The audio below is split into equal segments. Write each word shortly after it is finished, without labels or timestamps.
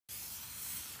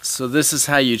So this is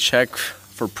how you check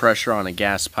for pressure on a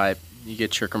gas pipe. You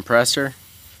get your compressor.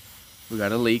 We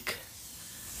got a leak.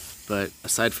 But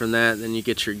aside from that, then you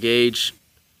get your gauge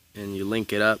and you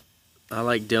link it up. I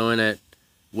like doing it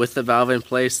with the valve in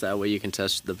place. That way you can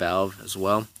test the valve as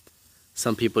well.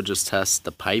 Some people just test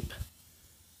the pipe.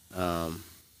 But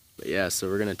yeah, so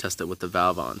we're going to test it with the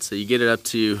valve on. So you get it up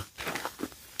to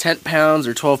 10 pounds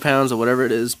or 12 pounds or whatever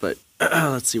it is. But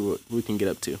let's see what we can get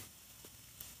up to.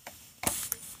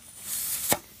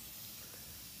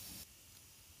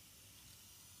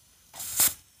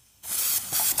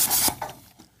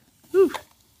 Whew.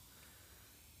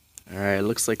 All right,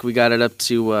 looks like we got it up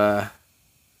to, I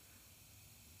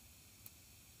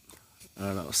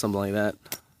don't know, something like that.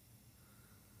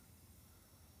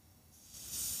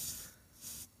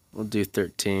 We'll do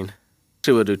 13.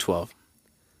 Actually, we'll do 12.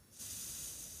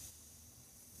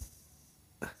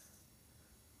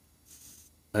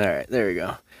 All right, there we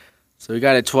go. So we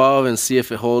got it 12 and see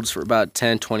if it holds for about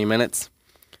 10-20 minutes.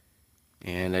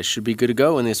 And it should be good to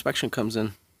go when the inspection comes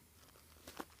in.